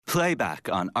Playback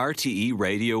on RTE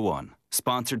Radio 1.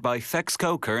 Sponsored by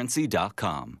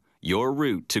FexcoCurrency.com. Your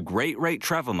route to great rate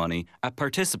travel money at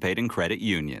participating credit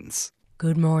unions.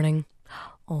 Good morning.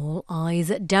 All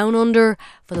eyes down under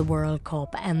for the World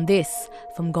Cup, and this,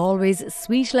 from Galway's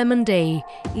Sweet Lemon Day,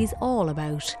 is all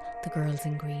about the girls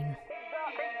in green.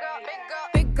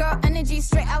 Big girl energy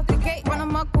straight out the gate. Run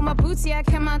amok with my boots, yeah, I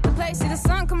came out the place. See the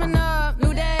sun coming up,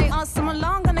 new day. All summer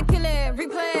long, gonna kill it,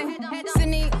 replay.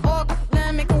 Sydney,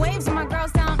 Auckland, making waves with my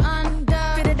girls down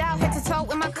under. Fit it out, head to toe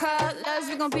with my colours.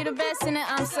 We gon' be the best in it,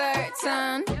 I'm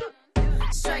certain.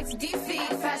 Strike to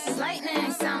defeat, fast as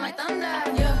lightning, sound like thunder.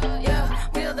 Yeah, yeah,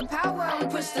 feel the power, we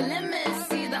push the limits,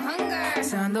 see the hunger.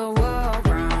 Turn the world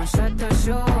round, shut the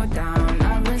show down.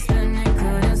 I've been spinning,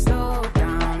 couldn't slow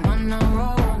down. On the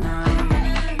roll now.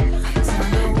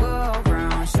 Turn the world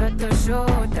round, shut the show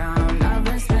down. I've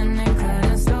been spinning,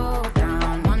 couldn't slow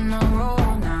down. On the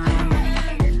roll now.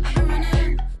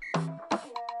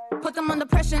 Put them under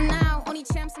pressure now. Only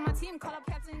champs in my team, call up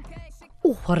Captain K.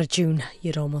 Oh, what a tune.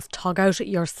 You'd almost tug out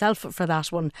yourself for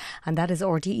that one. And that is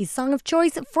RTE's song of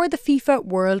choice for the FIFA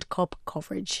World Cup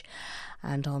coverage.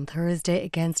 And on Thursday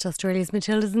against Australia's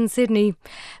Matildas in Sydney,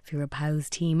 Vera Pauw's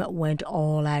team went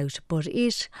all out, but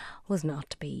it was not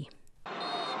to be. No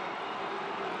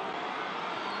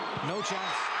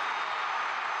chance.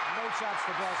 No chance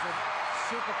for Boston.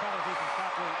 Super penalty from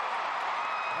Catley.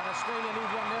 And Australia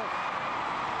lead 1-0.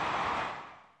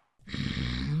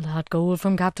 That goal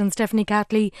from captain Stephanie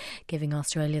Catley, giving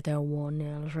Australia their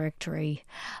 1-0 victory.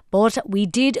 But we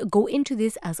did go into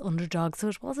this as underdogs, so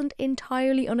it wasn't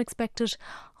entirely unexpected,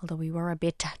 although we were a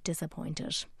bit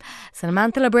disappointed.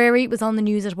 Samantha Library was on the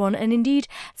news at 1, and indeed,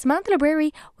 Samantha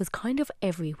Library was kind of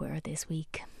everywhere this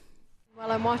week. Well,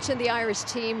 I'm watching the Irish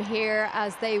team here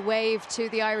as they wave to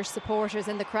the Irish supporters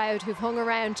in the crowd who've hung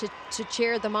around to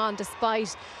cheer them on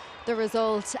despite the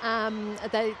result.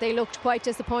 They looked quite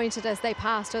disappointed as they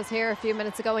passed us here a few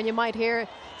minutes ago, and you might hear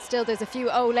still there's a few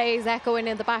olays echoing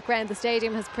in the background. The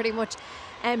stadium has pretty much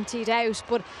emptied out,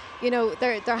 but you know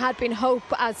there had been hope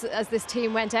as this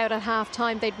team went out at half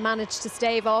time. They'd managed to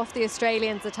stave off the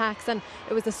Australians' attacks, and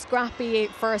it was a scrappy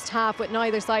first half with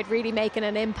neither side really making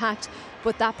an impact,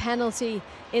 but that penalty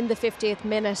in the 50th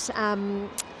minute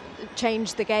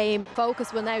changed the game.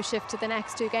 Focus will now shift to the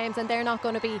next two games, and they're not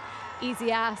going to be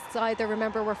easy asks either.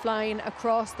 Remember, we're flying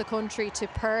across the country to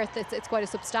Perth. It's quite a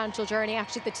substantial journey.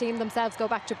 Actually, the team themselves go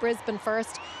back to Brisbane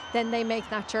first, then they make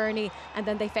that journey, and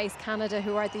then they face Canada,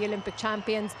 who are the Olympic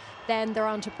champions. Then they're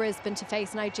on to Brisbane to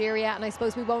face Nigeria, and I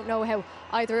suppose we won't know how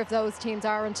either of those teams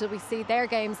are until we see their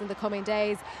games in the coming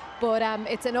days. But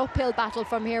it's an uphill battle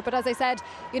from here. But as I said,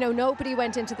 you know, nobody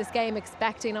went into this game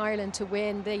expecting Ireland to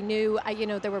win. They knew, you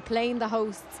know, they were playing the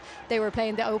hosts, they were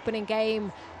playing the opening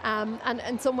game, and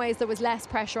in some ways there was less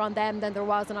pressure on them than there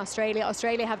was in Australia.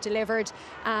 Australia have delivered,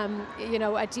 you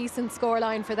know, a decent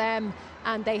scoreline for them,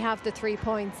 and they have the 3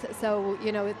 points. So,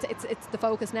 you know, it's the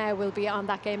focus now will be on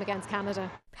that game against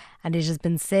Canada. And it has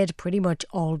been said pretty much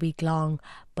all week long,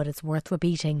 but it's worth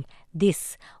repeating.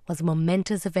 This was a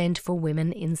momentous event for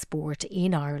women in sport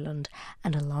in Ireland,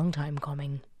 and a long time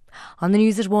coming. On the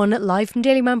news at 1, live from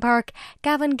Dalymount Park,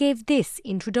 Gavin gave this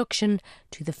introduction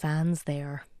to the fans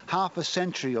there. Half a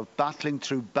century of battling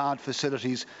through bad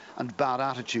facilities and bad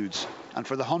attitudes. And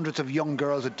for the hundreds of young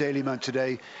girls at Dalymount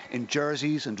today, in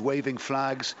jerseys and waving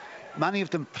flags, many of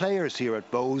them players here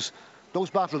at Bows, those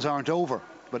battles aren't over.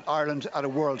 But Ireland at a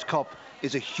World Cup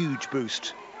is a huge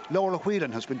boost. Laura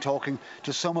Whelan has been talking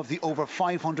to some of the over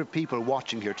 500 people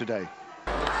watching here today.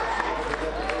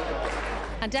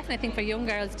 And definitely I think for young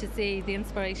girls to see the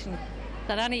inspiration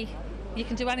that you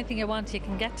can do anything you want, you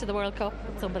can get to the World Cup.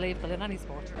 It's unbelievable in any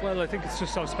sport. Well, I think it's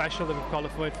just so special that we've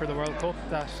qualified for the World Cup,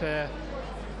 that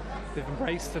they've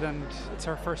embraced it, and it's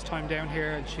her first time down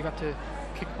here, and she got to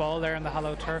kick ball there on the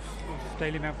hallowed turf of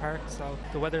Dalymount Park, so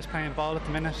the weather's playing ball at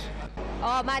the minute.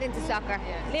 Oh, mad into soccer.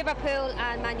 Liverpool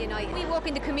and Man United. We work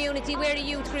in the community, we're a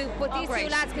youth group, but these two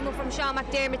lads came up from Sean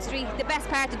McDermott Street, the best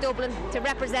part of Dublin, to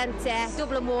represent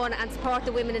Dublin 1 and support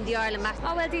the women in the Ireland match.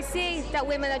 Oh, well, they see that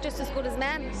women are just as good as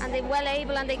men, and they're well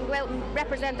able, and they can go out and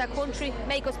represent their country,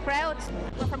 make us proud.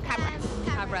 We're from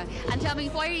Cabra. And tell me,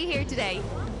 why are you here today?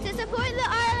 To support the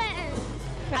Ireland.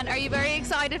 And are you very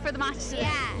excited for the match today?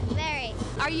 Yeah, very.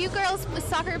 Are you girls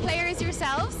soccer players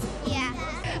yourselves? Yeah.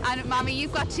 And Mammy,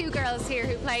 you've got two girls here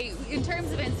who play. In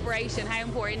terms of inspiration, how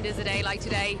important is a day like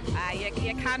today?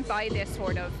 You can't buy this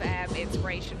sort of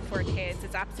inspiration for kids.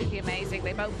 It's absolutely amazing.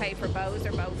 They both play for Bows.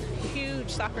 They're both huge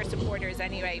soccer supporters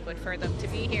anyway, but for them to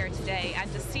be here today and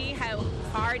to see how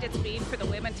hard it's been for the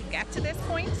women to get to this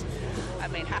point, I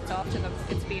mean, hats off to them.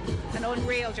 It's been an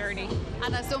unreal journey.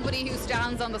 And as somebody who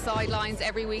stands on the sidelines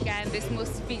every weekend, this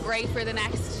must be great for the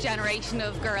next generation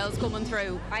of girls coming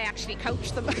through. I actually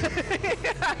coached them.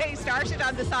 I started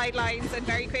on the sidelines and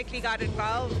very quickly got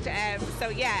involved. So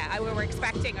yeah, we were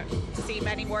expecting to see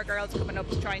many more girls coming up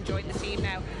to try and join the team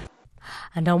now.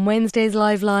 And on Wednesday's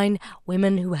Live Line,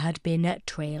 women who had been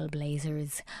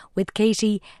trailblazers. With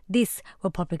Katie, this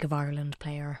Republic of Ireland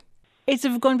player. It's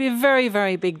going to be a very,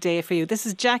 very big day for you. This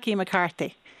is Jackie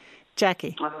McCarthy.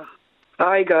 Jackie.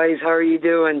 Hi guys, how are you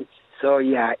doing? So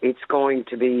yeah, it's going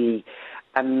to be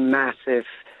a massive,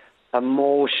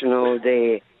 emotional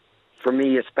day for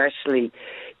me especially.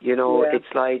 You know,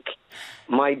 It's like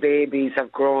my babies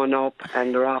have grown up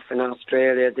and they're off in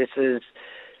Australia. This is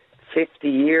 50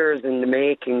 years in the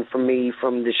making for me,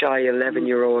 from the shy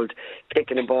 11-year-old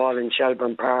kicking a ball in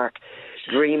Shelburne Park,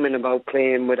 dreaming about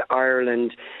playing with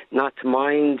Ireland, not to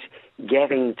mind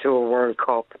getting to a World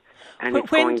Cup. And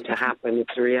it's going to happen.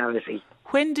 It's a reality.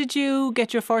 When did you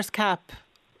get your first cap?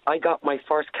 I got my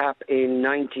first cap in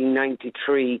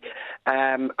 1993,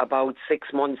 about 6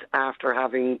 months after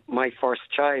having my first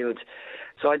child.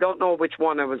 So I don't know which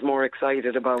one I was more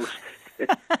excited about.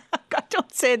 God,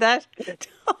 don't say that.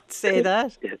 Don't say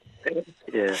that.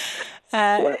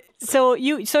 Yeah. So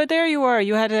there you were.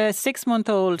 You had a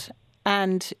 6-month-old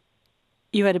and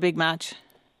you had a big match.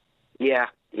 Yeah.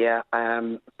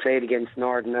 Played against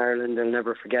Northern Ireland. I'll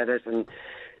never forget it. And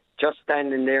just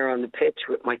standing there on the pitch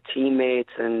with my teammates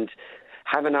and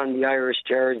having on the Irish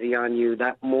jersey on you,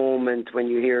 that moment when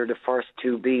you hear the first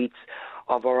two beats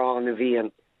of Our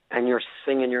Navian and you're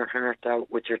singing your heart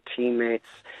out with your teammates,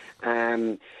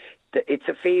 it's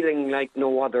a feeling like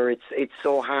no other. It's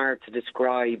so hard to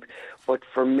describe, but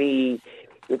for me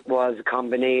it was a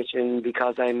combination,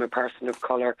 because I'm a person of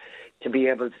colour, to be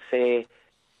able to say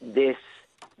this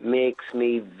makes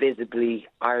me visibly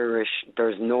Irish.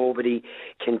 There's nobody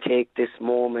can take this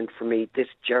moment from me. This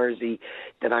jersey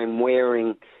that I'm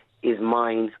wearing is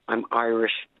mine. I'm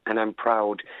Irish and I'm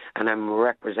proud and I'm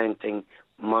representing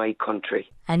my country.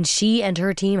 And she and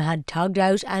her team had tugged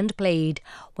out and played,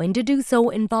 when to do so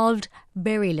involved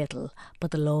very little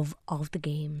but the love of the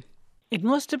game. It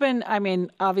must have been, I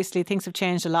mean, obviously things have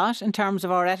changed a lot in terms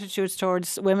of our attitudes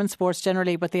towards women's sports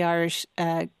generally, but the Irish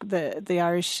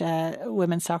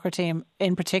women's soccer team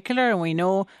in particular, and we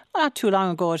know not too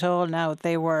long ago at all now,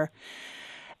 they were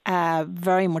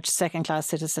very much second-class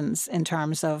citizens in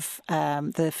terms of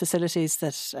the facilities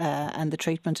that and the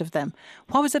treatment of them.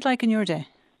 What was it like in your day?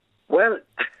 Well,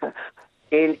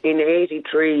 in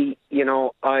 83, you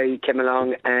know, I came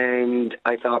along and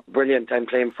I thought, brilliant, I'm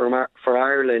playing for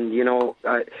Ireland. You know,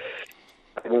 I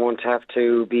won't have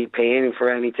to be paying for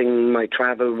anything, my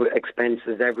travel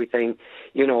expenses, everything.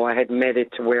 You know, I had made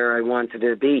it to where I wanted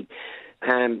to be.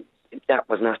 That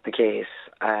was not the case.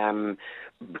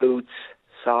 Boots,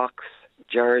 socks,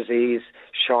 jerseys,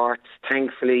 shorts.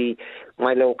 Thankfully,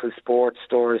 my local sports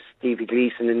stores, Stevie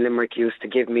Gleeson in Limerick, used to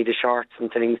give me the shorts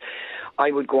and things. I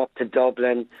would go up to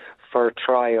Dublin for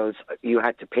trials. You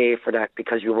had to pay for that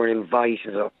because you were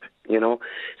invited up, you know.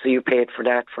 So you paid for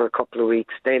that for a couple of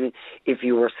weeks. Then, if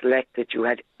you were selected, you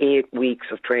had 8 weeks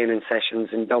of training sessions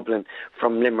in Dublin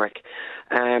from Limerick.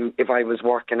 If I was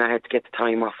working, I had to get the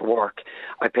time off of work.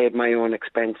 I paid my own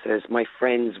expenses. My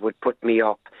friends would put me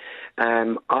up.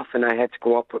 Often I had to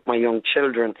go up with my young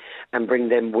children and bring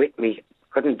them with me.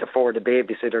 Couldn't afford a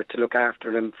babysitter to look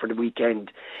after them for the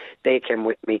weekend. They came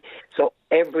with me. So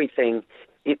everything,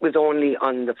 it was only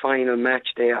on the final match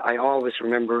day. I always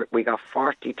remember we got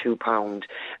 £42,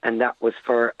 and that was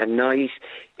for a night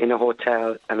in a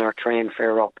hotel and our train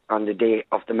fare up on the day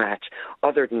of the match.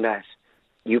 Other than that,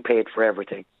 you paid for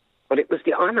everything. But it was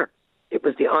the honour. It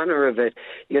was the honour of it.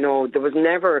 You know, there was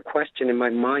never a question in my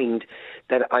mind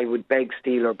that I would beg,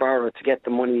 steal or borrow to get the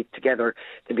money together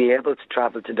to be able to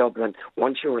travel to Dublin.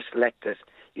 Once you were selected,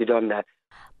 you done that.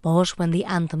 But when the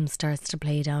anthem starts to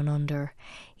play down under,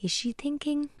 is she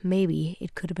thinking maybe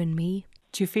it could have been me?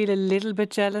 Do you feel a little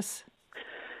bit jealous?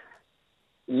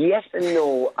 Yes and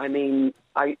no. I mean,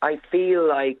 I feel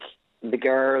like the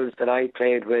girls that I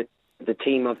played with, the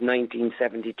team of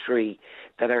 1973,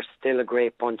 that are still a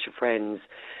great bunch of friends,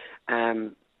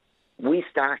 we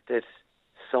started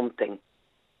something.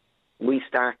 We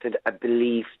started a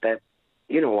belief that,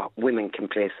 you know what, women can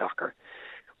play soccer.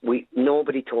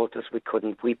 Nobody told us we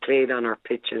couldn't. We played on our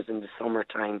pitches in the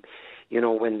summertime,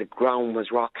 when the ground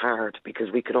was rock hard,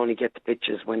 because we could only get the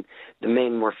pitches when the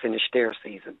men were finished their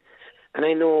season. And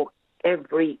I know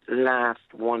every last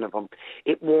one of them,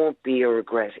 it won't be a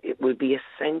regret. It will be a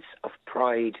sense of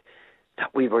pride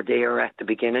that we were there at the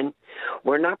beginning.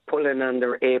 We're not pulling on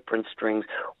their apron strings.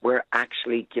 We're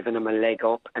actually giving them a leg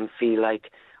up and feel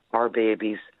like our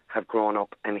babies have grown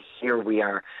up, and here we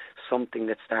are. Something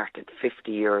that started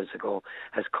 50 years ago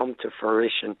has come to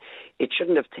fruition. It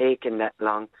shouldn't have taken that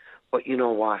long, but you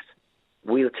know what?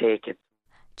 We'll take it.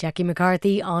 Jackie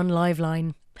McCarthy on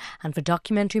Liveline. And for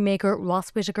documentary maker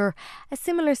Ross Whittaker, a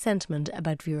similar sentiment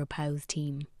about Vera Pauw's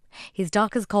team. His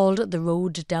doc is called The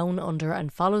Road Down Under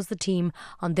and follows the team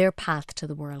on their path to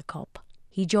the World Cup.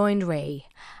 He joined Ray,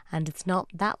 and it's not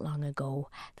that long ago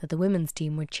that the women's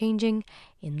team were changing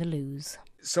in the loos.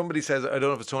 Somebody says, I don't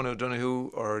know if it's Tony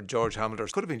O'Donoghue or George Hamilton, or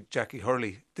it could have been Jackie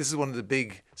Hurley. This is one of the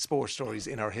big sports stories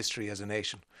in our history as a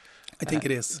nation. I think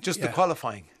it is. Just the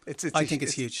qualifying. I think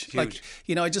it's huge. Like,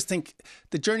 I just think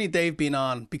the journey they've been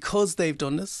on, because they've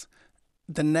done this,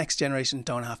 the next generation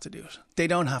don't have to do it. They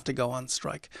don't have to go on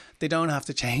strike. They don't have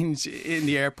to change in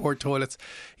the airport toilets.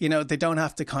 They don't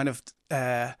have to kind of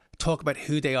talk about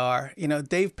who they are.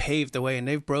 They've paved the way and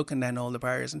they've broken down all the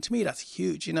barriers. And to me, that's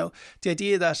huge. The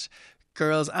idea that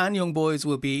girls and young boys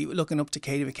will be looking up to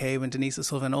Katie McCabe and Denise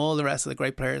O'Sullivan and all the rest of the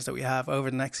great players that we have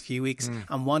over the next few weeks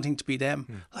and wanting to be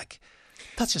them.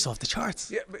 That's just off the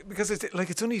charts. Yeah, because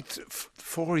it's only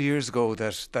 4 years ago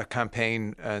that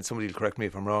campaign, and somebody will correct me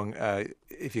if I'm wrong,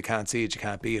 if you can't see it, you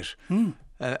can't be it.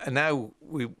 And now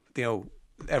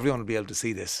everyone will be able to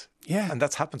see this. Yeah. And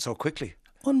that's happened so quickly.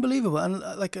 Unbelievable. And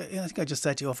I think I just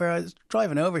said to you, I was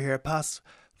driving over here past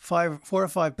 4 or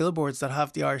 5 billboards that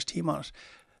have the Irish team on it.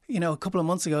 A couple of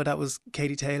months ago, that was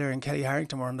Katie Taylor and Kelly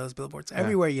Harrington were on those billboards.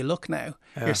 Everywhere you look now,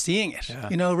 you're seeing it.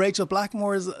 Yeah. Rachel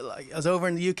Blackmore is over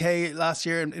in the UK last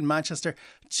year in Manchester,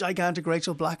 gigantic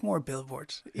Rachel Blackmore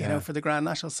billboard, for the Grand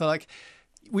National. So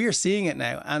we are seeing it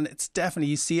now, and it's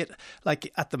definitely, you see it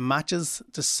at the matches.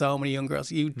 There's so many young girls.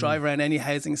 You drive around any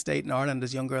housing estate in Ireland,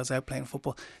 there's young girls out playing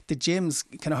football. The gyms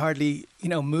can hardly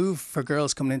move for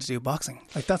girls coming in to do boxing.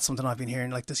 That's something I've been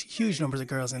hearing. There's huge numbers of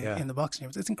girls in the boxing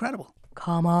gyms. It's incredible.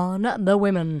 Come on, the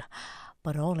women.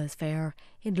 But all is fair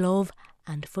in love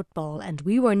and football, and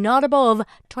we were not above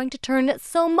trying to turn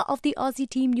some of the Aussie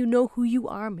team. You know who you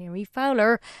are, Mary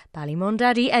Fowler,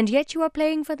 Ballymundaddy, and yet you are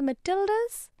playing for the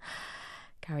Matildas.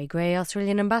 Gary Gray,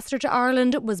 Australian ambassador to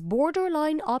Ireland, was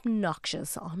borderline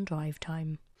obnoxious on drive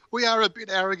time. We are a bit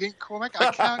arrogant, Cormac.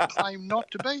 I can't claim not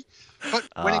to be. But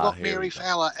when you got Mary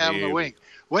Fowler out on the wing,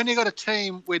 when you got a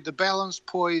team with the balance,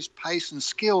 poise, pace and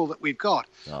skill that we've got,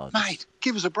 mate,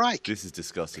 give us a break. This is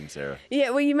disgusting, Sarah.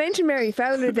 Yeah, well, you mentioned Mary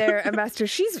Fowler there, Ambassador.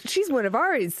 She's one of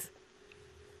ours.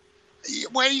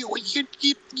 Well, I don't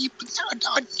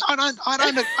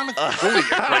fully agree with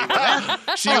that.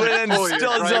 She went and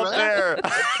studs up there.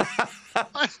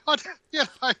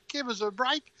 Give us a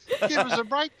break. Give us a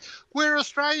break. We're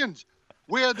Australians.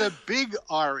 We're the big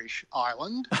Irish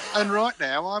island, and right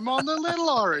now I'm on the little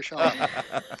Irish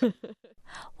island.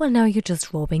 Well, now you're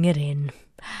just rubbing it in.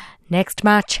 Next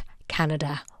match,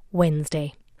 Canada,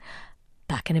 Wednesday.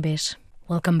 Back in a bit.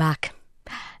 Welcome back.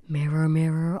 Mirror,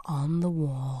 mirror on the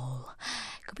wall.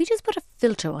 Could we just put a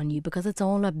filter on you because it's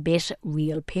all a bit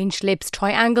real? Pinched lips,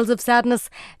 triangles of sadness,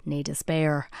 nay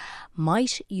despair.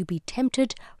 Might you be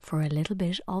tempted for a little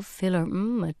bit of filler?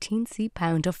 A teensy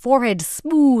pound of forehead,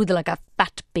 smooth like a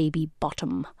fat baby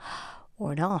bottom.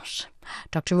 Or not.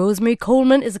 Dr. Rosemary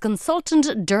Coleman is a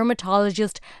consultant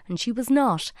dermatologist, and she was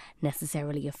not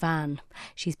necessarily a fan.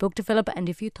 She spoke to Philip, and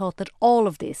if you thought that all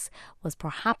of this was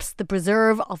perhaps the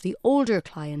preserve of the older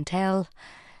clientele,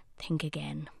 think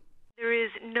again. There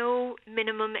is no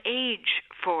minimum age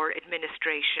for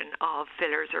administration of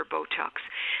fillers or Botox.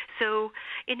 So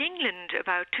in England,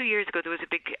 about 2 years ago, there was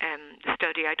a big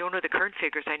study. I don't know the current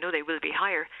figures. I know they will be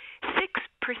higher. 6%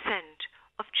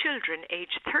 of children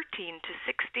aged 13 to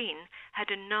 16 had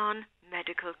a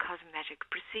non-medical cosmetic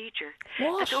procedure.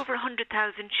 What? That's over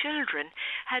 100,000 children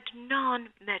had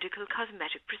non-medical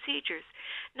cosmetic procedures.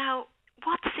 Now,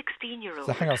 what 16-year-old?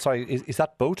 So hang on, sorry, is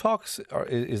that Botox or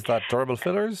is that dermal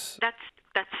fillers? That's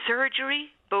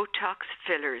surgery, Botox,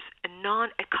 fillers, a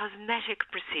cosmetic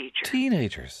procedure.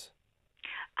 Teenagers?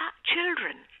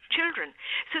 Children. children.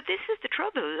 So this is the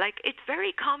trouble. Like, it's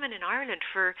very common in Ireland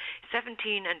for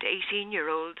 17 and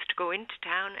 18-year-olds to go into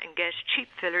town and get cheap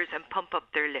fillers and pump up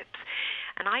their lips.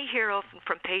 And I hear often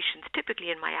from patients,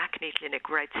 typically in my acne clinic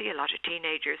where I'd see a lot of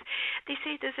teenagers, they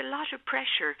say there's a lot of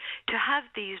pressure to have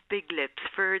these big lips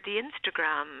for the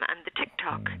Instagram and the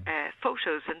TikTok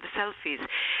photos and the selfies.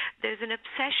 There's an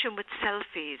obsession with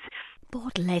selfies.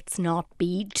 But let's not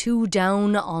be too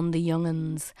down on the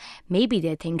young'uns. Maybe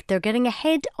they think they're getting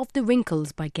ahead of the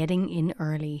wrinkles by getting in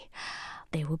early.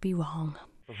 They would be wrong.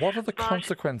 What are the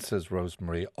consequences,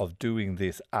 Rosemary, of doing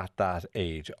this at that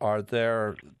age? Are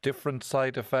there different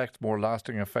side effects, more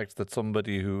lasting effects that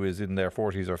somebody who is in their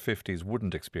 40s or 50s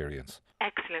wouldn't experience?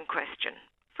 Excellent question.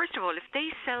 First of all, if they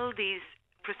sell these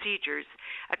procedures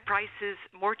at prices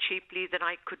more cheaply than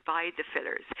I could buy the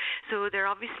fillers, so they're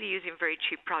obviously using very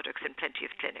cheap products in plenty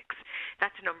of clinics.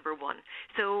 That's number one.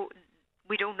 So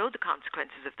we don't know the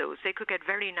consequences of those. They could get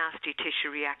very nasty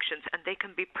tissue reactions and they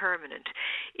can be permanent.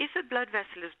 If a blood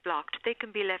vessel is blocked, they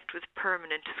can be left with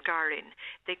permanent scarring.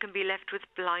 They can be left with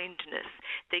blindness.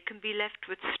 They can be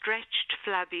left with stretched,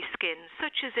 flabby skin,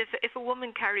 such as if a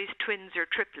woman carries twins or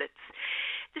triplets.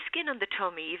 The skin on the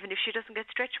tummy, even if she doesn't get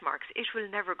stretch marks, it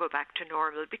will never go back to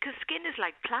normal because skin is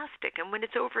like plastic, and when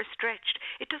it's overstretched,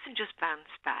 it doesn't just bounce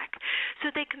back.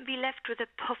 So they can be left with a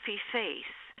puffy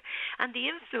face. And the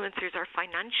influencers are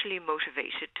financially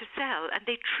motivated to sell, and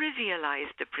they trivialize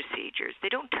the procedures.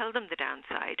 They don't tell them the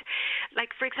downside.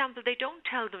 Like, for example, they don't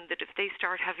tell them that if they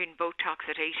start having Botox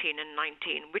at 18 and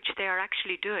 19, which they are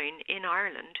actually doing in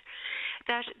Ireland,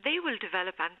 that they will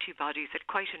develop antibodies at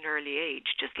quite an early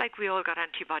age, just like we all got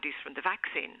antibodies from the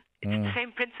vaccine. It's the same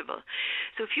principle.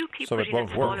 So if you keep putting in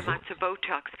small amounts of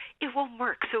Botox, it won't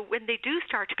work. So when they do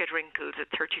start to get wrinkles at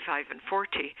 35 and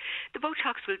 40, the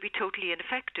Botox will be totally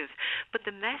ineffective. But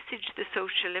the message the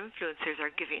social influencers are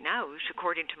giving out,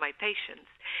 according to my patients,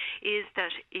 is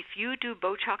that if you do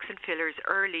Botox and fillers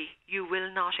early, you will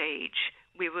not age.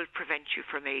 We will prevent you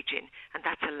from aging. And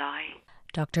that's a lie.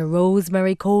 Dr.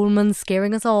 Rosemary Coleman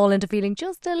scaring us all into feeling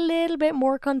just a little bit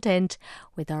more content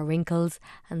with our wrinkles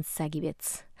and saggy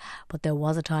bits. But there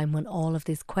was a time when all of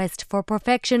this quest for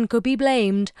perfection could be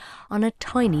blamed on a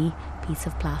tiny piece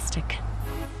of plastic.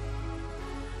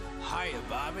 Hiya,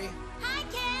 Barbie. Hi,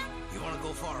 Ken. You want to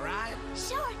go for a ride?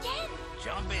 Sure, Ken.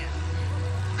 Jump in.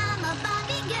 I'm a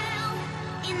Barbie girl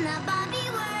in the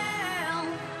Barbie world.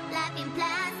 Life in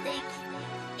plastic,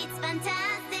 it's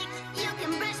fantastic. You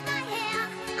can brush my hair,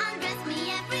 undress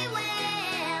me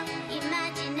everywhere.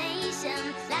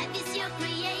 Imagination, life is your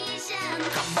creation.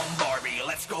 Come on, Barbie,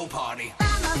 let's go party.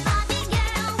 I'm a Barbie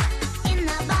girl in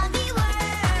the Barbie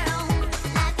world.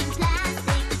 Life in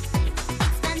plastic,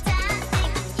 it's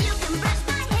fantastic. You can brush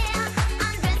my hair,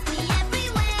 undress me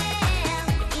everywhere.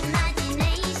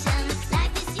 Imagination,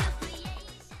 life is your creation.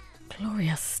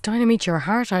 Glorious, dynamite your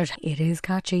heart out. It is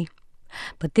catchy.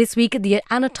 But this week, the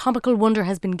anatomical wonder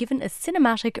has been given a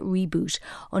cinematic reboot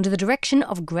under the direction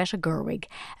of Greta Gerwig,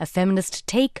 a feminist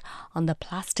take on the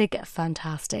plastic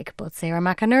fantastic. But Sarah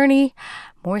McInerney,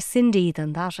 more Cindy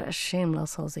than that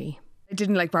shameless hussy. I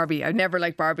didn't like Barbie. I never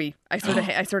liked Barbie. I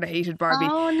sort of hated Barbie.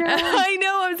 Oh, no. I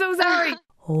know, I'm so sorry.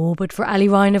 Oh, but for Ali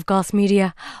Ryan of Goss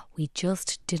Media, we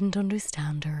just didn't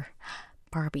understand her.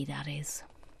 Barbie, that is.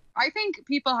 I think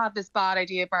people have this bad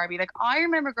idea of Barbie. Like, I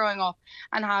remember growing up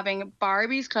and having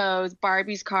Barbie's clothes,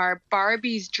 Barbie's car,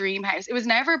 Barbie's dream house. It was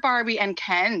never Barbie and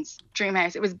Ken's dream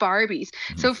house. It was Barbie's.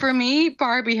 So for me,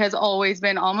 Barbie has always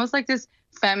been almost like this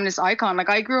feminist icon. Like,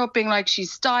 I grew up being like,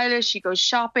 she's stylish, she goes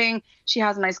shopping, she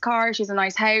has a nice car, she has a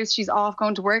nice house, she's off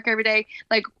going to work every day.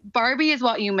 Like, Barbie is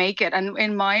what you make it. And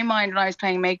in my mind, when I was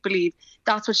playing make-believe,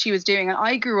 that's what she was doing. And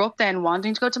I grew up then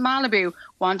wanting to go to Malibu,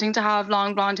 wanting to have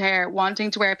long blonde hair,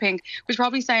 wanting to wear pink, which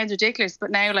probably sounds ridiculous,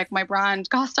 but now, like, my brand,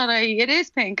 Goss.ie, it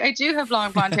is pink. I do have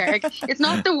long blonde hair. Like, it's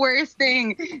not the worst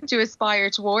thing to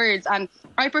aspire towards. And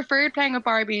I preferred playing with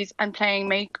Barbies and playing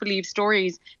make-believe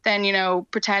stories than, you know,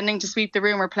 pretending to sweep the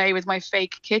room or play with my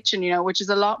fake kitchen, you know, which is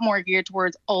a lot more geared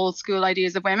towards old school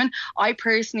ideas of women. I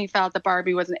personally felt that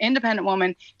Barbie was an independent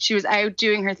woman. She was out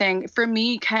doing her thing. For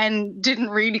me, Ken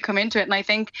didn't really come into it. And I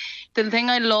think the thing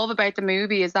I love about the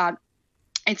movie is that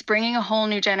it's bringing a whole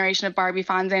new generation of Barbie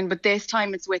fans in, but this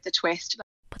time it's with a twist.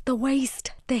 But the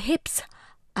waist, the hips,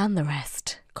 and the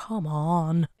rest. Come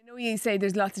on. I know you say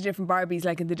there's lots of different Barbies,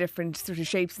 like in the different sort of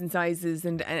shapes and sizes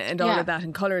and all of that,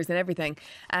 and colours and everything.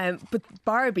 But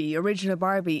Barbie, original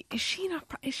Barbie, is she not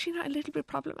a little bit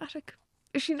problematic?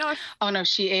 Is she not? Oh no,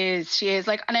 she is. She is.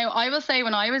 Like, now I will say,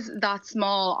 when I was that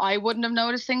small, I wouldn't have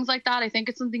noticed things like that. I think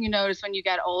it's something you notice when you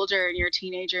get older and you're a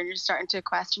teenager and you're starting to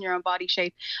question your own body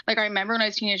shape. Like, I remember when I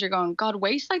was a teenager going, God,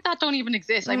 waists like that don't even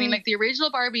exist. I mean, like, the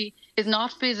original Barbie is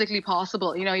not physically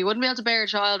possible. You know, you wouldn't be able to bear a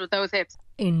child with those hips.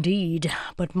 Indeed.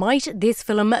 But might this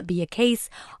film be a case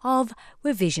of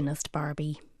revisionist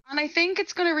Barbie? And I think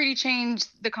it's going to really change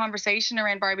the conversation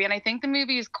around Barbie. And I think the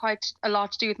movie is quite a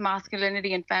lot to do with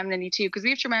masculinity and femininity too. Because we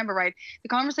have to remember, right, the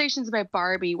conversations about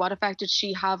Barbie, what effect did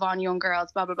she have on young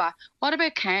girls, blah, blah, blah. What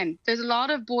about Ken? There's a lot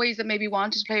of boys that maybe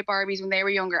wanted to play Barbies when they were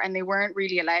younger and they weren't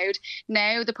really allowed.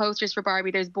 Now the posters for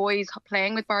Barbie, there's boys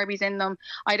playing with Barbies in them.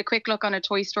 I had a quick look on a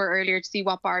toy store earlier to see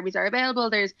what Barbies are available.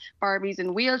 There's Barbies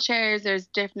in wheelchairs. There's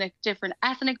different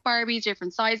ethnic Barbies,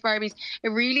 different size Barbies. It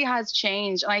really has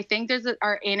changed. And I think there's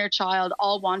our inner child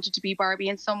all wanted to be Barbie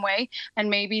in some way,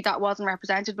 and maybe that wasn't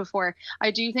represented before.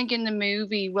 I do think in the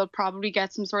movie we'll probably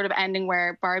get some sort of ending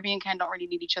where Barbie and Ken don't really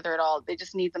need each other at all. They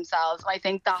just need themselves. I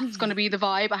think that's going to be the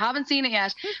vibe. I haven't seen it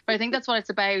yet, but I think that's what it's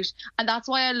about. And that's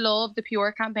why I love the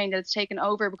Pure campaign that it's taken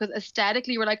over, because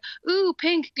aesthetically we're like, ooh,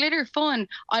 pink, glitter, fun.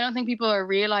 I don't think people are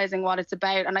realizing what it's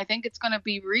about, and I think it's going to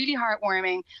be really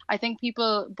heartwarming. I think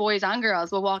people, boys and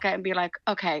girls, will walk out and be like,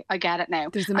 okay, I get it now.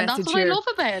 There's a and message that's what here. I love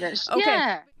about it. Okay.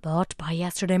 Yeah. But by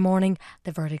yesterday morning,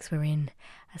 the verdicts were in: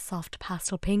 a soft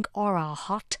pastel pink or a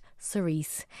hot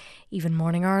cerise. Even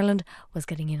Morning Ireland was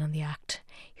getting in on the act.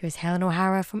 Here's Helen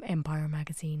O'Hara from Empire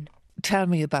magazine. Tell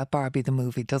me about Barbie the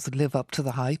movie. Does it live up to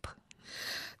the hype?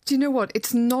 Do you know what?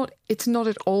 It's not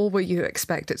at all what you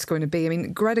expect it's going to be. I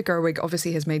mean, Greta Gerwig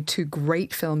obviously has made 2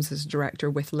 great films as a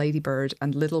director with Lady Bird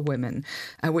and Little Women,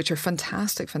 which are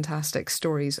fantastic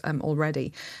stories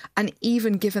already. And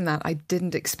even given that, I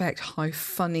didn't expect how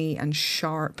funny and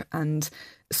sharp and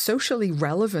socially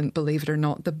relevant, believe it or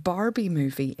not, the Barbie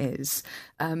movie is.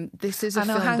 This is a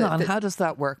film. Hang on, how does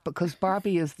that work? Because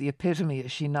Barbie is the epitome,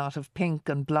 is she not, of pink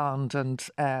and blonde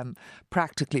and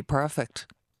practically perfect?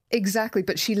 Exactly,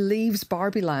 but she leaves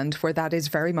Barbie Land, where that is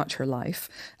very much her life,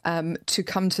 to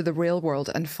come to the real world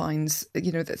and finds,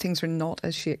 that things are not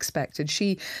as she expected.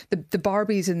 The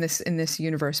Barbies in this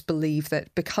universe believe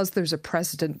that because there's a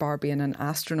president Barbie and an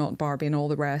astronaut Barbie and all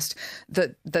the rest,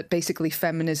 that basically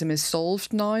feminism is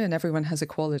solved now and everyone has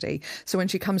equality. So when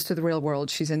she comes to the real world,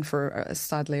 she's in for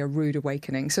sadly a rude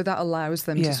awakening. So that allows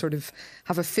them to sort of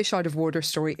have a fish out of water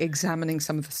story, examining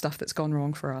some of the stuff that's gone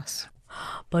wrong for us.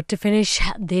 But to finish,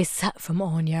 this from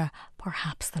Anya,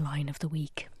 perhaps the line of the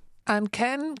week. And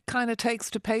Ken kind of takes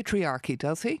to patriarchy,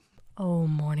 does he? Oh,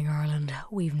 Morning Ireland,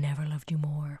 we've never loved you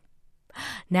more.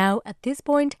 Now, at this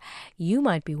point, you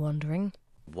might be wondering...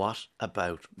 What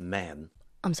about men?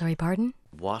 I'm sorry, pardon?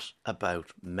 What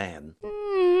about men?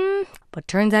 But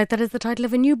turns out that is the title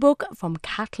of a new book from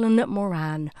Caitlin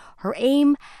Moran. Her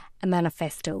aim, a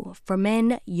manifesto for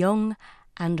men young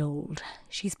and old.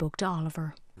 She spoke to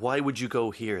Oliver. Why would you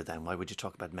go here then? Why would you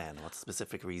talk about men? What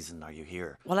specific reason are you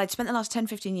here? Well, I'd spent the last 10,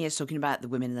 15 years talking about the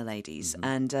women and the ladies.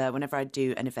 And whenever I'd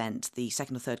do an event, the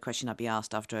second or third question I'd be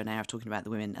asked after an hour of talking about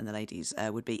the women and the ladies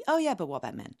would be, oh yeah, but what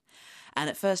about men? And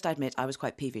at first, I admit, I was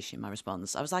quite peevish in my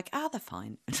response. I was like, they're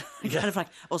fine. Kind of like,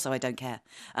 also, I don't care.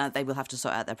 They will have to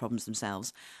sort out their problems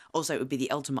themselves. Also, it would be the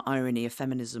ultimate irony of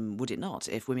feminism, would it not,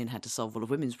 if women had to solve all of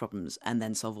women's problems and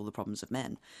then solve all the problems of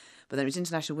men. But then it was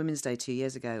International Women's Day 2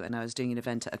 years ago, and I was doing an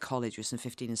event at a college with some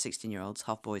 15 and 16-year-olds,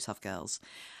 half boys, half girls.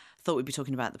 Thought we'd be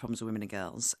talking about the problems of women and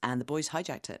girls, and the boys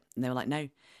hijacked it. And they were like, no,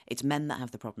 it's men that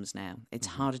have the problems now. It's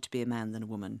harder to be a man than a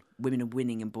woman. Women are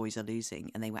winning and boys are losing,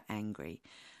 and they were angry.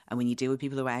 And when you deal with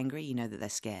people who are angry, you know that they're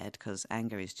scared, because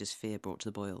anger is just fear brought to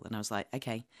the boil. And I was like,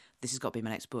 okay, this has got to be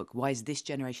my next book. Why is this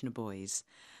generation of boys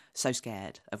so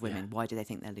scared of women? Why do they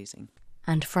think they're losing?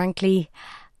 And frankly,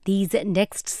 these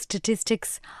next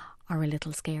statistics are a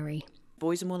little scary.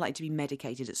 Boys are more likely to be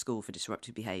medicated at school for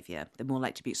disruptive behaviour. They're more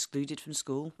likely to be excluded from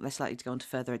school, less likely to go on to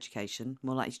further education,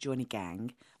 more likely to join a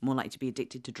gang, more likely to be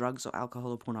addicted to drugs or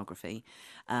alcohol or pornography.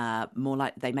 More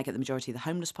like they make up the majority of the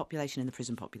homeless population and the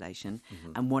prison population,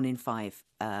 and 1 in 5.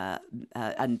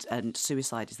 And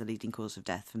suicide is the leading cause of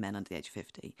death for men under the age of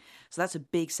 50. So that's a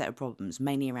big set of problems,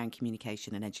 mainly around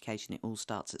communication and education. It all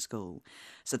starts at school.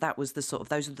 So that was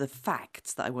those are the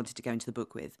facts that I wanted to go into the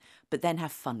book with, but then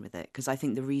have fun with it, because I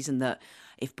think the reason that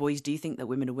if boys do think that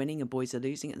women are winning and boys are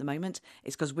losing at the moment,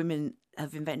 it's because women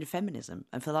have invented feminism.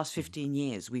 And for the last 15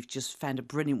 years, we've just found a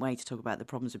brilliant way to talk about the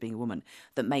problems of being a woman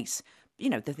that makes,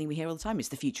 the thing we hear all the time is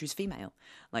the future is female.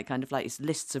 It's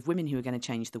lists of women who are going to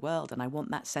change the world. And I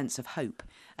want that sense of hope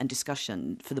and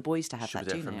discussion for the boys to have that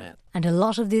too now. And a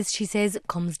lot of this, she says,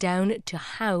 comes down to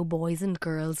how boys and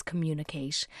girls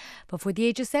communicate. Before the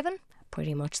age of 7,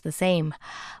 pretty much the same.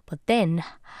 But then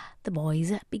the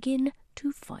boys begin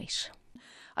to fight.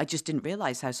 I just didn't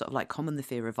realise how sort of like common the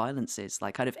fear of violence is.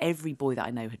 Like kind of every boy that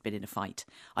I know had been in a fight.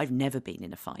 I've never been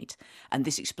in a fight. And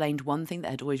this explained one thing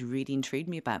that had always really intrigued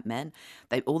me about men.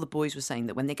 All the boys were saying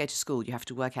that when they go to school, you have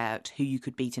to work out who you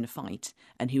could beat in a fight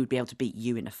and who would be able to beat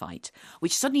you in a fight.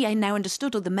 Which suddenly I now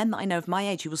understood. All the men that I know of my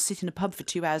age who will sit in a pub for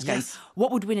 2 hours going,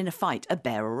 what would win in a fight, a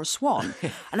bear or a swan?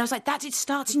 And I was like, it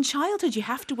starts in childhood. You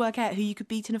have to work out who you could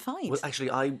beat in a fight. Well, actually,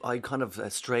 I kind of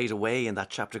strayed away in that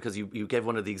chapter because you gave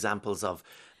one of the examples of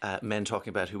men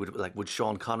talking about who would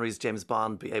Sean Connery's James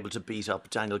Bond be able to beat up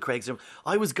Daniel Craig's?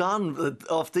 I was gone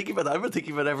off thinking about that. I've been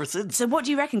thinking about it ever since. So what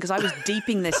do you reckon? Because I was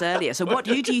deeping this earlier. So who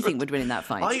do you think would win in that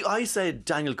fight? I said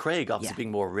Daniel Craig, obviously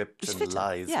being more ripped and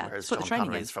lithe, whereas Sean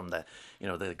Connery's from the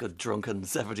good drunken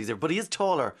 70s era. But he is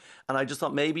taller, and I just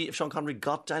thought maybe if Sean Connery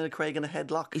got Daniel Craig in a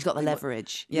headlock, he's got the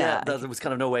leverage. There was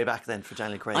kind of no way back then for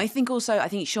Daniel Craig. I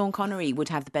think Sean Connery would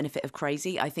have the benefit of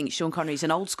crazy. I think Sean Connery's an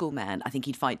old school man. I think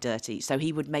he'd fight dirty, so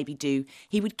he would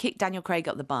he would kick Daniel Craig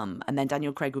up the bum, and then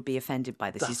Daniel Craig would be offended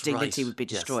by this. His dignity would be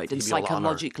destroyed, and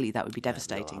psychologically that would be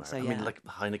devastating. So I mean, like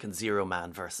Heineken Zero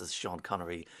Man versus Sean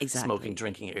Connery, smoking,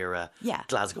 drinking era,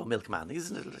 Glasgow Milkman.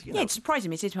 It'd surprise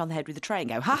him. He'd hit him on the head with a tray and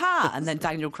go, ha ha, and then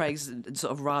Daniel Craig's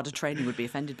sort of RADA training would be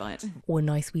offended by it. One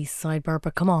nice wee sidebar,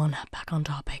 but come on, back on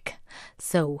topic.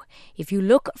 So, if you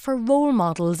look for role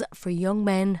models for young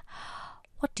men,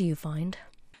 what do you find?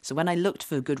 So when I looked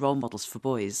for good role models for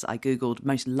boys, I Googled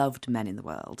most loved men in the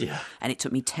world. Yeah. And it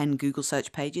took me 10 Google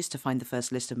search pages to find the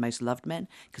first list of most loved men,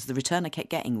 because the return I kept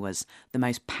getting was the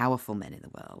most powerful men in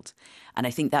the world. And I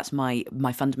think that's my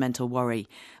fundamental worry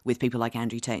with people like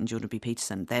Andrew Tate and Jordan B.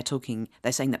 Peterson. They're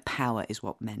saying that power is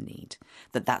what men need,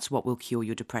 that's what will cure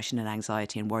your depression and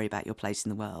anxiety and worry about your place in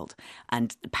the world.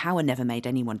 And power never made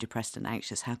anyone depressed and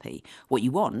anxious happy. What you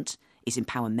want is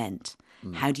empowerment.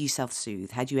 How do you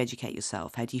self-soothe? How do you educate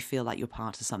yourself? How do you feel like you're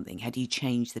part of something? How do you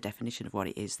change the definition of what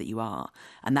it is that you are?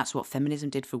 And that's what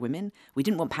feminism did for women. We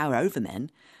didn't want power over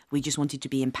men. We just wanted to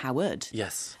be empowered.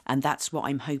 Yes. And that's what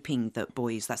I'm hoping that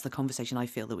boys, that's the conversation I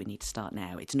feel that we need to start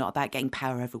now. It's not about getting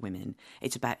power over women.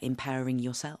 It's about empowering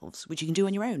yourselves, which you can do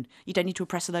on your own. You don't need to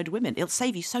oppress a load of women. It'll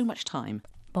save you so much time.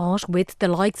 But with the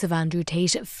likes of Andrew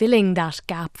Tate filling that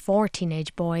gap for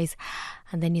teenage boys,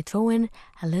 and then you throw in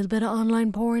a little bit of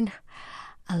online porn,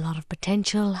 a lot of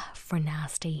potential for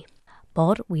nasty.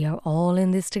 But we are all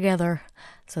in this together,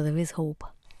 so there is hope.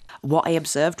 What I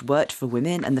observed worked for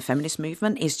women and the feminist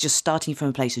movement is just starting from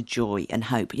a place of joy and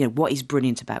hope. What is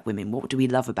brilliant about women? What do we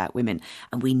love about women?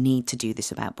 And we need to do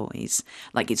this about boys.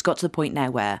 Like, it's got to the point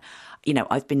now where,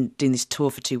 I've been doing this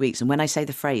tour for 2 weeks, and when I say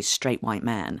the phrase straight white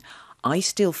man, I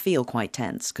still feel quite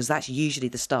tense, because that's usually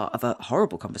the start of a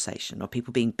horrible conversation, or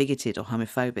people being bigoted or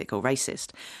homophobic or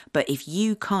racist. But if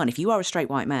you are a straight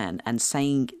white man and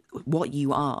saying what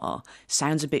you are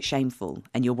sounds a bit shameful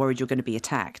and you're worried you're going to be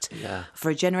attacked,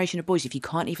 for a generation of boys, if you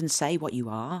can't even say what you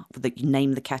are, that you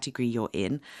name the category you're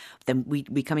in, then we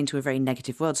come into a very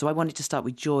negative world. So I wanted to start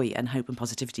with joy and hope and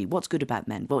positivity. What's good about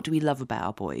men? What do we love about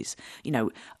our boys?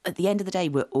 At the end of the day,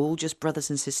 we're all just brothers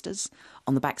and sisters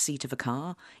on the back seat of a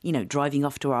car, driving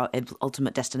off to our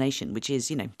ultimate destination, which is,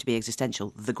 to be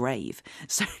existential, the grave.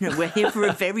 So we're here for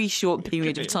a very short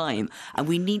period of time, and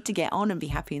we need to get on and be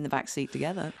happy in the back seat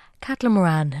together. Caitlin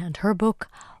Moran and her book,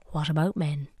 What About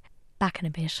Men? Back in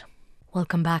a bit.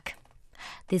 Welcome back.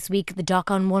 This week, the Doc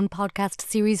on One podcast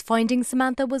series Finding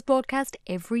Samantha was broadcast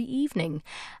every evening,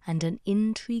 and an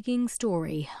intriguing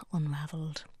story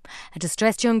unravelled. A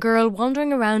distressed young girl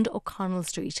wandering around O'Connell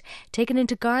Street, taken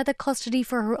into Garda custody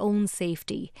for her own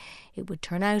safety. It would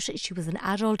turn out she was an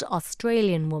adult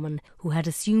Australian woman who had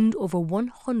assumed over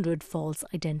 100 false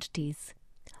identities.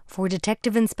 For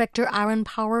Detective Inspector Aaron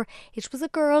Power, it was a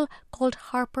girl called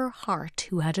Harper Hart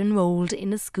who had enrolled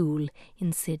in a school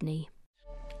in Sydney.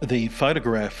 The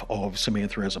photograph of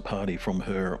Samantha as a party from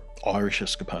her Irish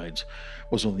escapades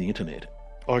was on the internet.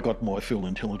 I got my field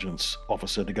intelligence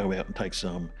officer to go out and take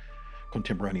some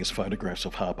contemporaneous photographs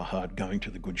of Harper Hart going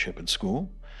to the Good Shepherd School,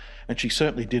 and she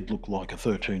certainly did look like a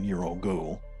 13-year-old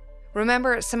girl.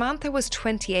 Remember, Samantha was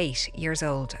 28 years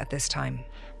old at this time.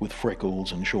 With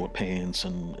freckles and short pants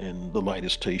and the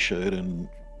latest T-shirt and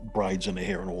braids in her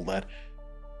hair and all that.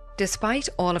 Despite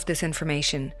all of this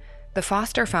information, the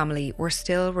Foster family were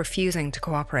still refusing to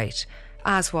cooperate,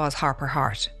 as was Harper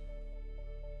Hart.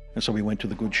 And so we went to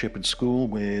the Good Shepherd School,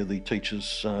 where the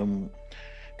teachers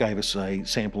gave us a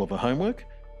sample of her homework,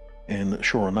 and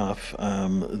sure enough,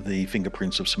 the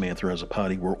fingerprints of Samantha as a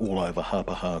party were all over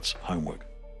Harper Hart's homework.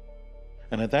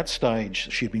 And at that stage,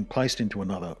 she had been placed into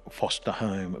another foster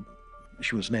home.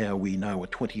 She was now, we know, a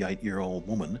 28-year-old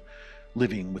woman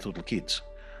living with little kids.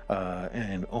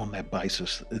 And on that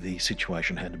basis, the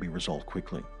situation had to be resolved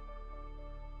quickly.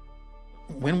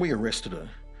 When we arrested her,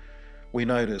 we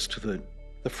noticed that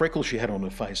the freckles she had on her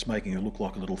face, making her look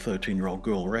like a little 13-year-old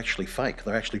girl, were actually fake.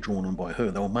 They're actually drawn on by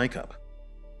her. They were makeup.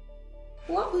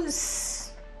 What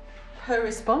was her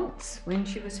response when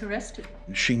she was arrested?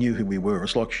 She knew who we were.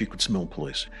 It's like she could smell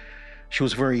police. She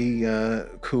was very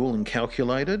cool and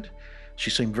calculated. She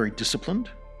seemed very disciplined.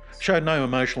 Showed no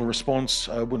emotional response,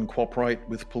 wouldn't cooperate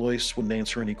with police, wouldn't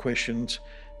answer any questions,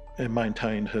 and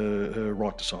maintained her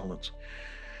right to silence.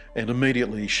 And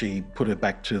immediately she put her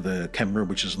back to the camera,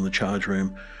 which is in the charge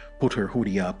room, put her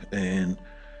hoodie up and,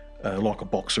 like a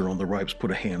boxer on the ropes,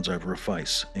 put her hands over her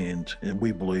face. And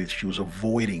we believe she was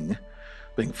avoiding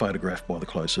being photographed by the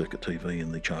closed-circuit TV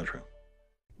in the charge room.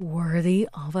 Worthy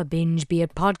of a binge, be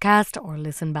it podcast or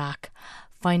listen back.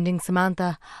 Finding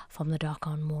Samantha from the Dock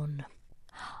on One.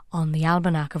 On the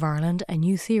Almanac of Ireland, a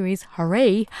new series,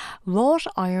 hooray, wrought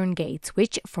iron gates,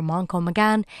 which, for Monco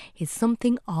McGann, is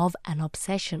something of an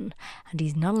obsession. And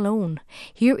he's not alone.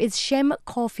 Here is Shem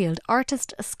Caulfield,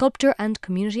 artist, sculptor and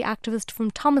community activist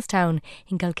from Thomastown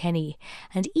in Kilkenny.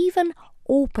 And even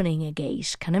opening a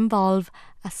gate can involve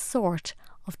a sort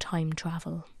of time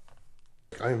travel.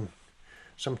 I'm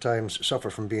sometimes suffer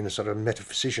from being a sort of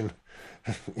metaphysician,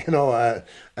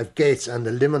 of gates and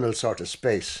the liminal sort of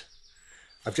space.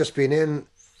 I've just been in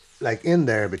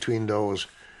there between those,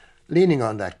 leaning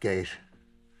on that gate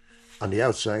on the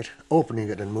outside, opening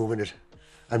it and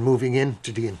moving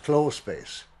into the enclosed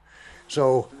space.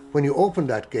 So when you open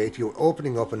that gate, you're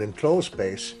opening up an enclosed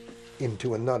space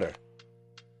into another.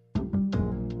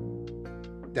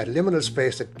 That liminal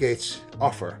space that gates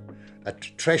offer, that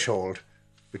threshold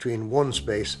between one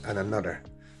space and another,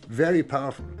 very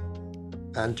powerful.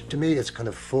 And to me, it's kind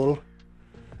of full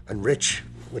and rich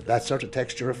with that sort of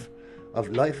texture of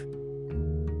life.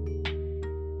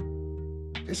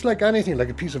 It's like anything, like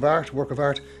a piece of art, work of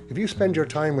art. If you spend your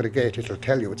time with a gate, it'll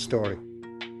tell you its story.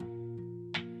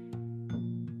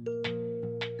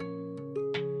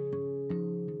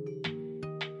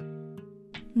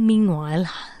 Meanwhile,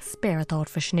 spare a thought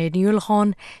for Sinead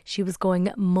Mooney. She was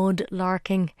going mud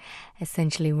larking,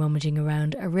 essentially rummaging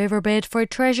around a riverbed for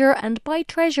treasure, and by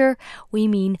treasure we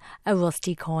mean a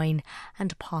rusty coin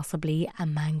and possibly a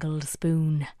mangled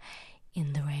spoon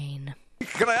in the rain.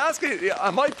 Can I ask you,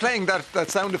 am I playing that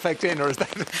sound effect in, or is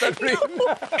that real?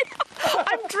 No,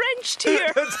 I'm drenched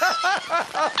here. Do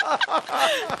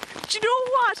you know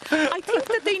what? I think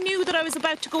that they knew that I was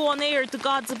about to go on air, the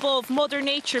gods above, Mother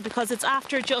Nature, because it's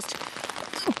after just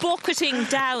bucketing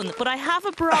down. But I have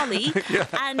a brolly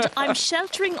and I'm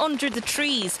sheltering under the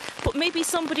trees. But maybe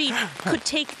somebody could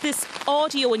take this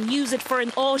audio and use it for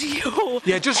an audio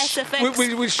just SFX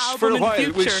we'll album for a in while.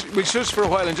 the future. We'll shush for a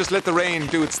while and just let the rain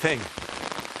do its thing.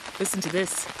 Listen to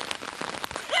this.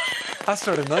 That's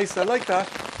sort of nice. I like that.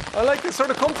 I like it. Sort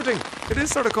of comforting. It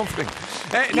is sort of comforting.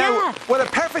 Now, well, a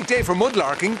perfect day for mud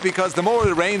larking, because the more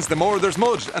it rains, the more there's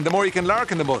mud, and the more you can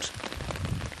lark in the mud.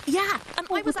 Yeah, and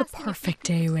what was the perfect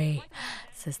day, Ray?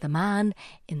 Says the man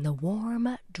in the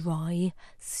warm, dry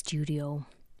studio.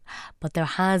 But there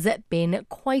has been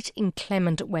quite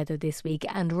inclement weather this week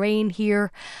and rain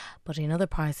here, but in other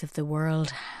parts of the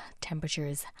world,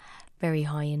 temperatures very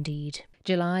high indeed.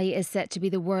 July is set to be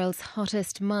the world's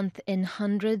hottest month in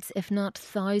hundreds, if not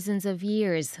thousands of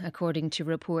years, according to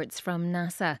reports from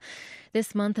NASA.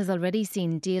 This month has already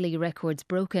seen daily records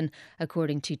broken,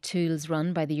 according to tools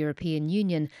run by the European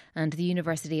Union and the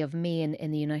University of Maine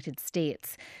in the United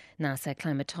States. NASA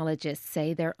climatologists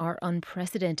say there are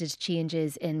unprecedented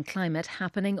changes in climate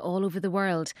happening all over the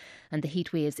world, and the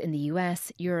heatwaves in the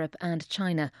US, Europe and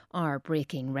China are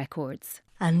breaking records.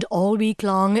 And all week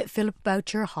long, Philip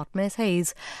Boucher, Hot Mess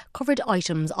Hayes, covered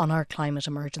items on our climate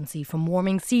emergency, from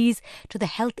warming seas to the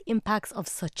health impacts of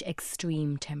such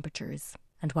extreme temperatures.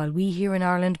 And while we here in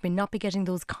Ireland may not be getting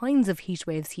those kinds of heat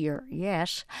waves here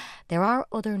yet, there are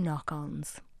other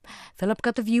knock-ons. Philip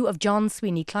got the view of John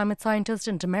Sweeney, climate scientist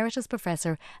and emeritus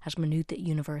professor at Maynooth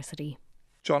University.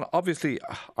 John, obviously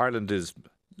Ireland is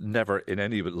never in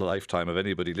any lifetime of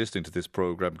anybody listening to this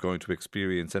programme going to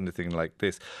experience anything like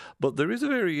this. But there is a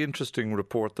very interesting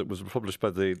report that was published by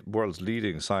the world's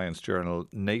leading science journal,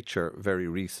 Nature, very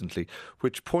recently,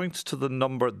 which points to the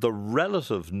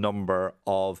relative number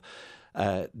of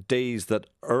days that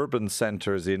urban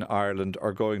centres in Ireland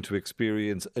are going to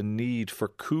experience a need for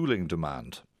cooling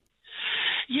demand.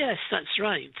 Yes, that's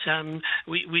right.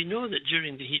 We know that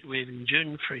during the heat wave in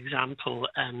June, for example,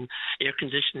 air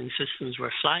conditioning systems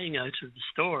were flying out of the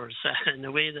stores in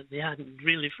a way that they hadn't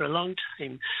really for a long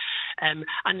time. And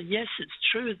yes, it's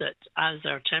true that as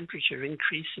our temperature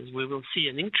increases, we will see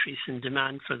an increase in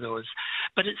demand for those.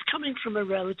 But it's coming from a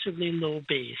relatively low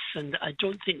base, and I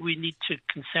don't think we need to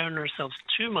concern ourselves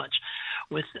too much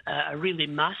with a really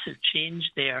massive change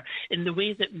there in the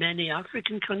way that many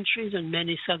African countries and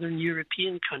many southern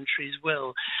European countries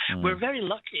will. We're very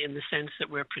lucky in the sense that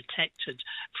we're protected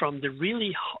from the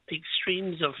really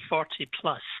extremes of 40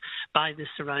 plus by the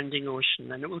surrounding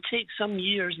ocean. And it will take some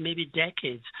years, maybe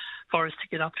decades, for us to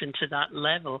get up into that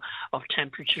level of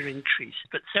temperature increase.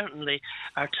 But certainly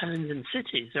our towns and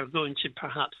cities are going to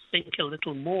perhaps think a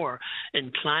little more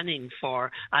in planning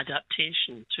for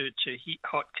adaptation to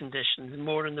hot conditions,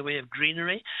 more in the way of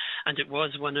greenery. And it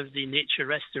was one of the nature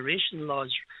restoration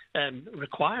laws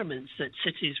requirements that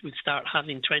cities would start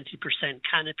having 20%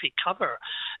 canopy cover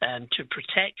to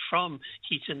protect from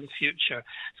heat in the future.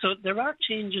 So there are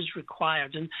changes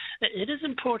required. And it is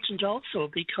important also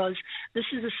because this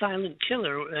is a silent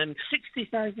killer.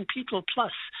 60,000 people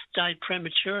plus died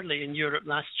prematurely in Europe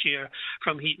last year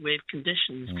from heat wave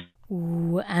conditions.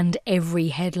 Ooh, and every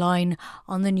headline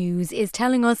on the news is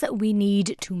telling us that we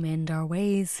need to mend our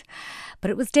ways.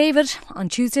 But it was David on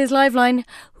Tuesday's Liveline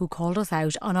who called us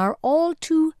out on our all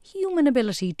too human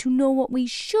ability to know what we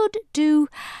should do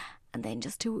and then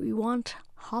just do what we want.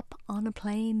 Hop on a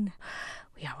plane.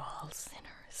 We are all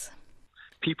sinners.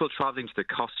 People travelling to the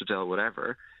Costa del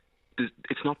whatever,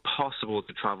 it's not possible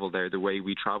to travel there the way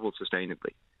we travel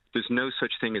sustainably. There's no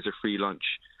such thing as a free lunch.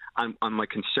 And my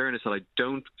concern is that I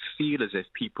don't feel as if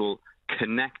people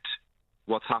connect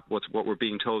what we're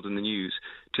being told in the news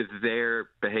to their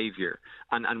behaviour.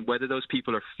 And whether those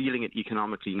people are feeling it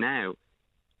economically now,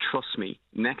 trust me,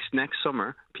 next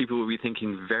summer, people will be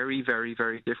thinking very, very,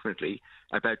 very differently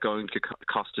about going to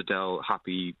Costa del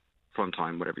Happy Fun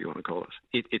Time, whatever you want to call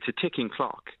it. It's a ticking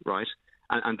clock, right?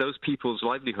 And those people's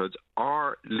livelihoods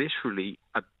are literally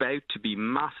about to be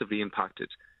massively impacted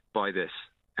by this.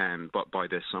 By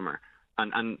this summer,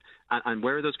 and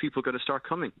where are those people going to start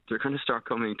coming? They're going to start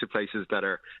coming to places that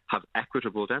have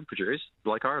equitable temperatures,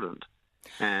 like Ireland,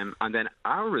 and then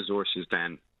our resources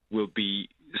then will be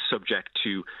subject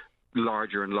to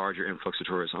larger and larger influx of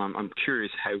tourists. I'm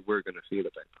curious how we're going to feel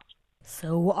about that.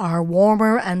 So our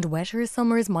warmer and wetter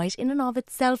summers might in and of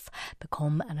itself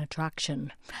become an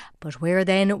attraction. But where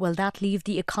then will that leave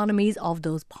the economies of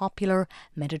those popular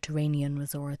Mediterranean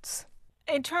resorts?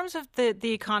 In terms of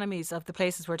the economies of the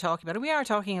places we're talking about, we are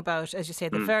talking about, as you say,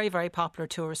 the very, very popular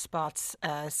tourist spots,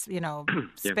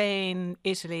 Spain,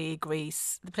 Italy,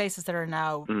 Greece, the places that are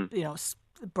now,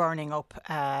 burning up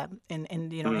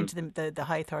into the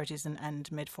high 30s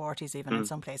and mid 40s even in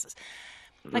some places.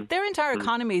 Like their entire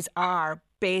economies are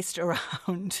based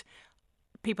around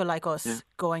people like us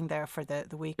going there for the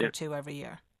week or two every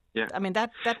year. Yeah. I mean,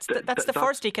 that's the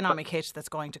first economic hit that's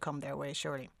going to come their way,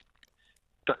 surely.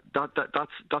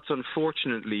 That's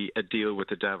unfortunately a deal with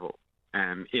the devil,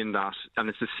 in that, and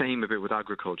it's the same a bit with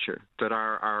agriculture. That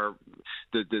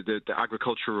the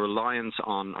agricultural reliance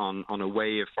on a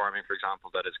way of farming, for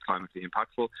example, that is climatically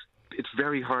impactful, it's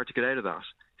very hard to get out of that.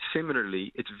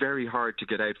 Similarly, it's very hard to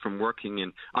get out from working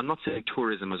in. I'm not saying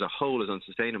tourism as a whole is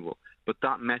unsustainable, but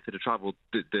that method of travel,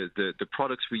 the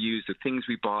products we use, the things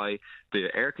we buy, the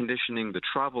air conditioning, the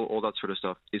travel, all that sort of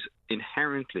stuff is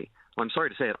inherently. I'm sorry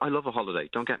to say it, I love a holiday,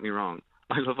 don't get me wrong.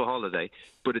 I love a holiday,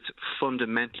 but it's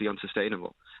fundamentally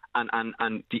unsustainable. And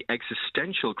the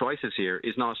existential crisis here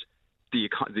is not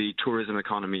the tourism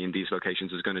economy in these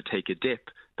locations is going to take a dip.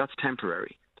 That's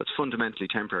temporary. That's fundamentally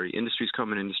temporary. Industries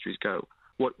come and industries go.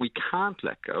 What we can't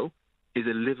let go is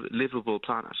a livable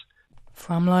planet.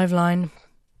 From Liveline.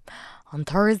 On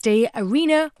Thursday,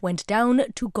 Arena went down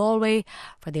to Galway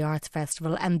for the Arts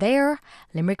Festival, and there,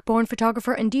 Limerick-born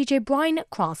photographer and DJ Brian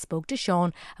Cross spoke to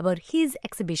Sean about his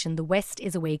exhibition The West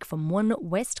is Awake, from one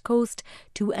West Coast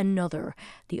to another,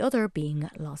 the other being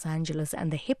Los Angeles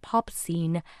and the hip-hop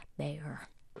scene there.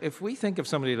 If we think of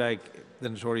somebody like the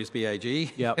Notorious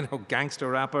B.I.G., gangster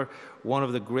rapper, one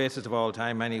of the greatest of all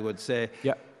time, many would say,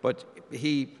 but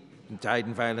he died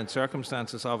in violent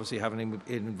circumstances, obviously having been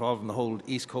involved in the whole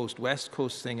East Coast, West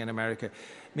Coast thing in America. I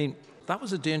mean, that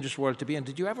was a dangerous world to be in.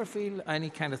 Did you ever feel any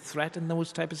kind of threat in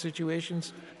those type of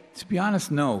situations? To be honest,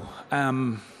 no.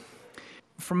 From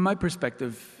my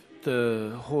perspective,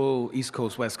 the whole East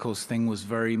Coast, West Coast thing was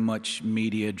very much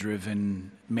media-driven,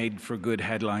 made for good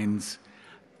headlines,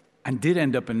 and did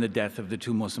end up in the death of the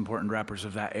two most important rappers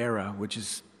of that era, which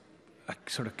is a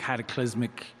sort of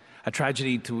cataclysmic, a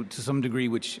tragedy to some degree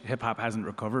which hip-hop hasn't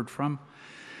recovered from.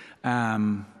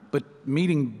 But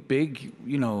meeting big,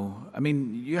 I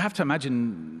mean, you have to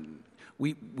imagine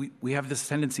we have this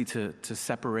tendency to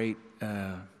separate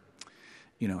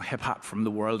hip hop from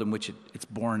the world in which it's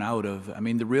born out of. I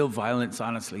mean, the real violence,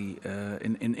 honestly,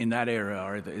 in that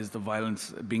era is the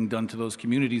violence being done to those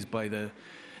communities by the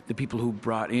people who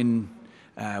brought in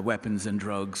weapons and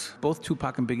drugs. Both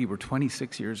Tupac and Biggie were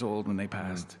 26 years old when they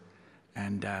passed.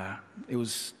 And he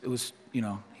was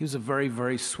a very,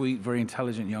 very sweet, very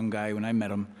intelligent young guy when I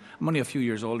met him. I'm only a few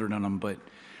years older than him, but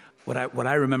what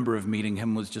I remember of meeting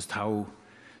him was just how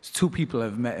two people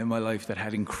I've met in my life that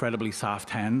had incredibly soft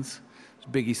hands.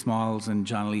 Biggie Smalls and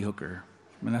John Lee Hooker.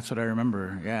 I mean, that's what I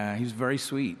remember. Yeah, he was very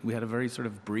sweet. We had a very sort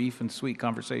of brief and sweet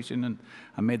conversation, and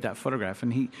I made that photograph.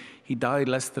 And he died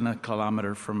less than a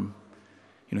kilometre from,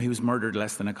 he was murdered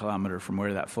less than a kilometre from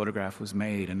where that photograph was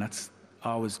made. And that's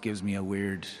always gives me a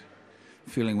weird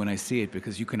feeling when I see it,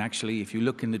 because you can actually, if you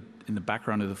look in the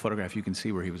background of the photograph, you can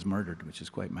see where he was murdered, which is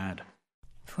quite mad.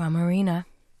 From Marina.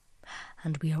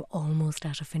 And we are almost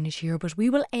at a finish here, but we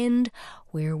will end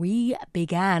where we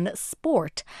began.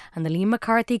 Sport and the Liam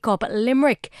McCarthy Cup.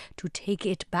 Limerick to take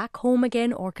it back home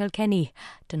again, or Kilkenny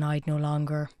denied no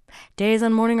longer. Days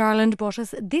on Morning Ireland brought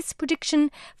us this prediction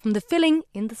from the filling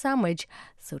in the sandwich,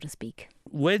 so to speak.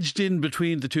 Wedged in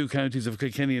between the two counties of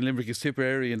Kilkenny and Limerick is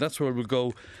Tipperary, and that's where we'll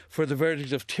go for the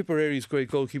verdict of Tipperary's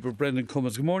great goalkeeper Brendan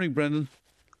Cummins. Good morning, Brendan.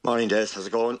 Morning, Des. How's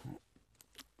it going?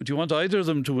 Do you want either of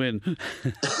them to win?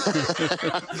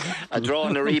 A draw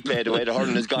on the replay, the way the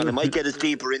hurling has gone. It might get us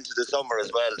deeper into the summer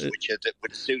as well, which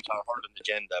would suit our hurling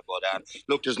agenda. But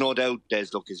look, there's no doubt, Des,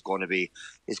 it's going to be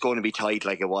tight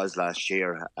like it was last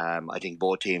year. I think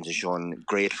both teams have shown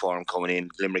great form coming in.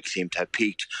 Limerick seem to have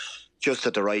peaked just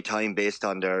at the right time based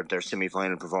on their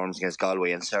semi-final performance against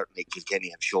Galway, and certainly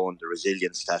Kilkenny have shown the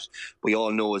resilience that we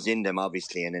all know is in them,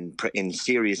 obviously, and in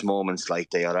serious moments like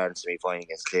the All-Ireland semi-final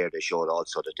against Clare, they showed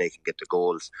also that they can get the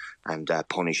goals and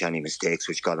punish any mistakes,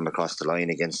 which got them across the line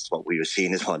against what we were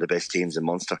seeing as one of the best teams in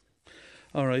Munster.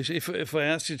 All right, if I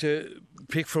asked you to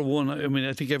pick for one, I mean,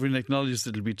 I think everyone acknowledges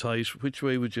that it'll be tight. Which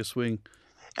way would you swing?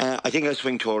 I think I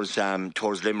swing towards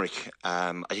Limerick.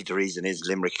 I think the reason is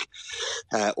Limerick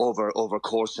over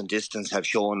course and distance have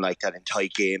shown like that in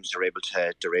tight games they're able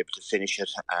to finish it,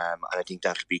 and I think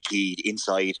that'll be key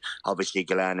inside. Obviously,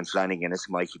 Gillan and Flanagan, as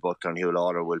Mikey Butler and Hugh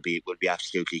Lawler will be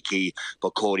absolutely key. But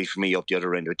Cody for me up the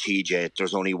other end with TJ,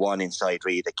 there's only one inside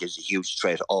really that gives a huge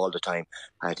threat all the time.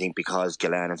 And I think because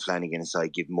Gillan and Flanagan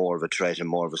inside give more of a threat and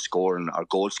more of a scoring or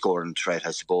goal scoring threat,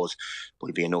 I suppose,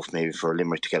 will be enough maybe for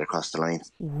Limerick to get across the line.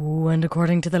 Ooh, and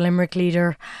according to the Limerick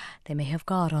leader, they may have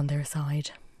God on their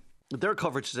side. Their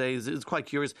coverage today is quite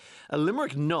curious. A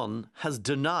Limerick nun has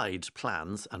denied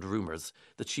plans and rumours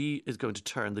that she is going to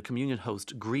turn the communion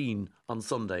host green on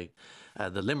Sunday,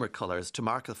 the Limerick colours, to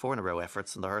mark the 4-in-a-row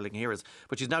efforts in the hurling heroes.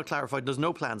 But she's now clarified there's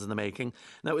no plans in the making.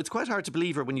 Now, it's quite hard to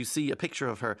believe her when you see a picture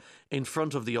of her in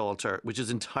front of the altar, which is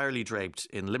entirely draped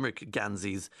in Limerick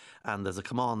ganzis, and there's a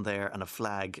come on there and a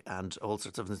flag and all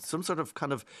sorts of some sort of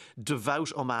kind of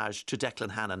devout homage to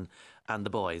Declan Hannon and the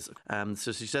boys.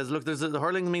 So she says, look, the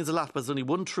hurling means a lot, but there's only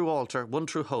one true altar, one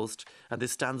true host, and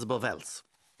this stands above else.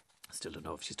 I still don't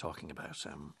know if she's talking about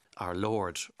our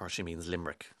Lord or she means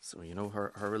Limerick. So,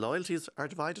 her loyalties are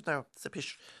divided now.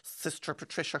 Sister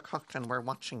Patricia Coughlin, we're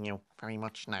watching you very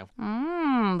much now.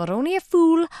 But only a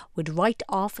fool would write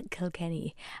off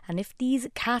Kilkenny. And if these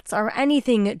cats are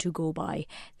anything to go by,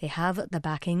 they have the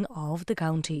backing of the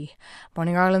county.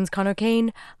 Morning Ireland's Conor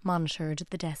Kane monitored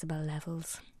the decibel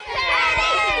levels.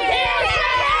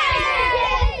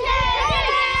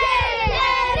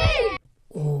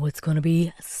 Oh, it's going to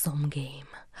be some game.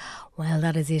 Well,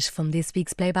 that is it from this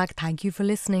week's Playback. Thank you for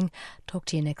listening. Talk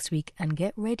to you next week, and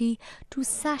get ready to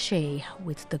sashay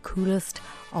with the coolest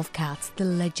of cats, the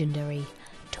legendary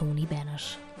Tony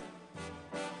Bennett.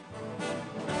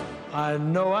 I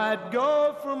know I'd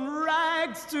go from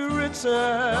rags to riches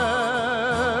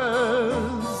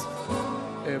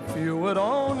if you would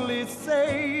only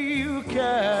say you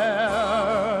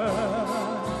care.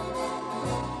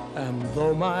 And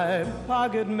though my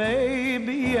pocket may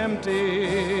be empty,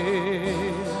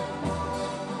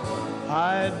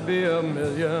 I'd be a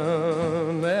millionaire.